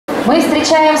Мы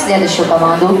встречаем следующую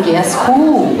команду Guess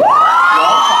Who.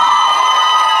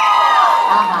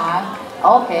 Ага,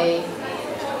 окей.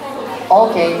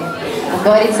 Окей. Как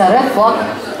говорится, red flag.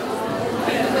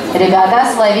 Ребята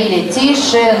словили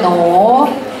тишину.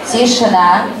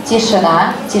 Тишина,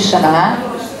 тишина, тишина.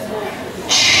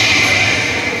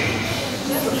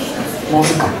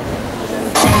 Музыка.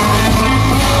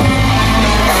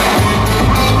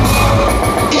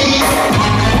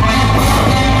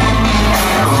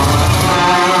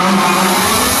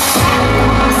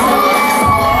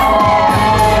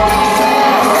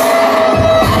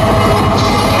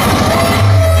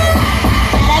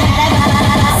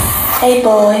 Hey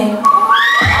boy.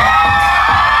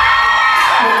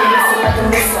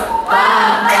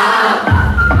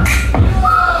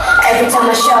 Every time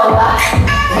I show up,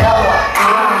 lower,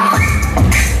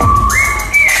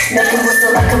 make him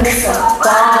whistle like a missile,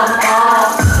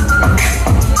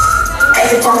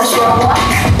 every time I show up,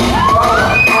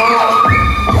 lower,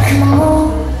 in the mood,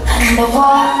 in the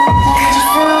wall, 나를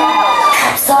지수,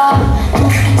 앞서,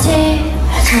 눈빛이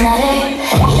아직 나를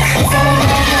이렇게 사랑해.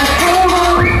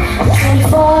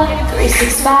 24,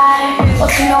 365,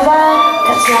 watching your wild,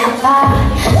 같이 하고파,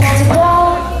 낮에도,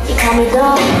 이 밤에도,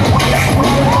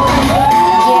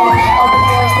 yeah, all the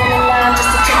boys in the line just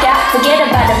to check out, forget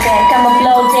about the back, I'ma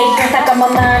blow day, cause I got my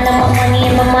mind, and my money,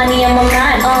 and my money, and my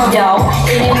mind, yo,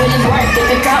 it ain't really work, if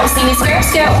it don't, see me skirt,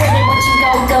 skirt with it, watch you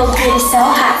go, get it so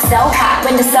hot,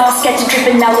 when the sauce get you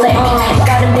dripping, now let me,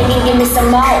 got a biggie, give me some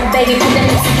more, baby, put them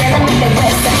together, make the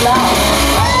rest flow.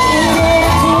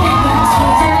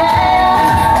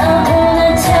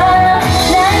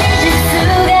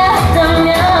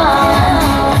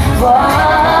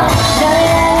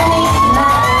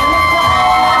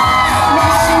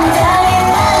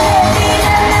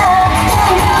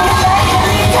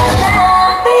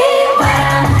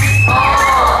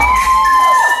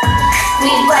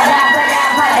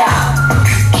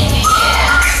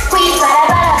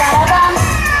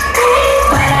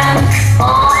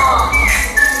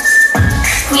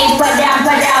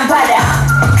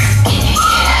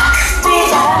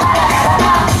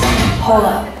 Hold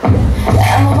up,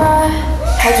 am I right?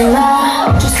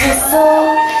 하지마, just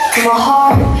whistle to my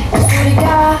heart 그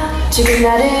소리가 지금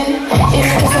나를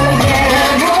이렇게 설레게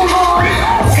해 boom boom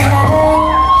생각은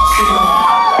싫어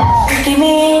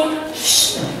느낌이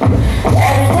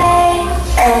every day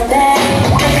every day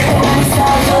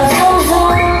zoom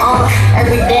zoom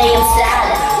every day I'm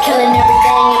styling killing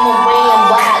everything in my way I'm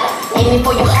wildin' aiming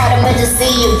for your heart I'ma just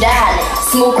see you darling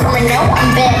smooth criminal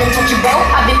I'm bad and touchable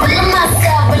I be feeling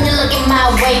myself when you look at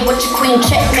my way what your queen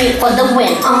checkmate for the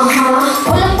win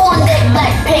pull up on that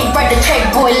BLACKPINK write the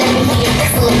check boy let me hear you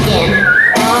whistle again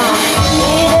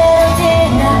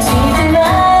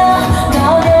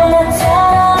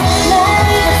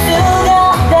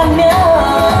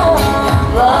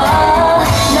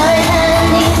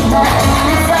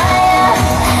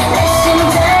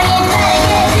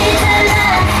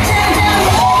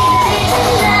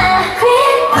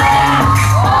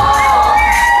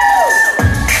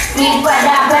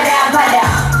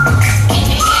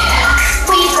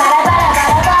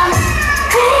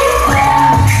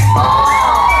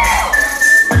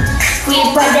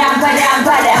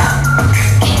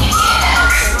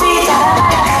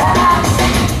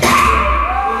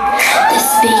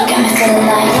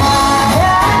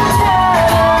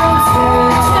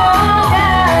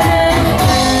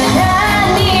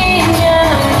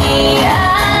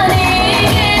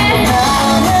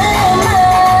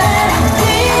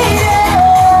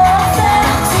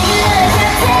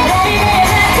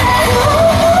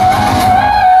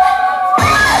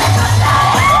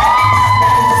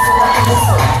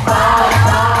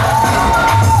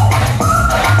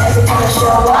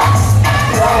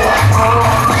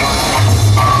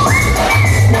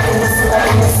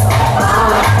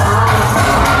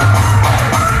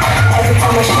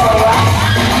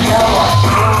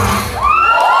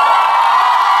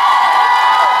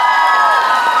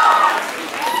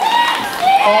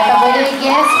Это были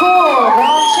Guess Who.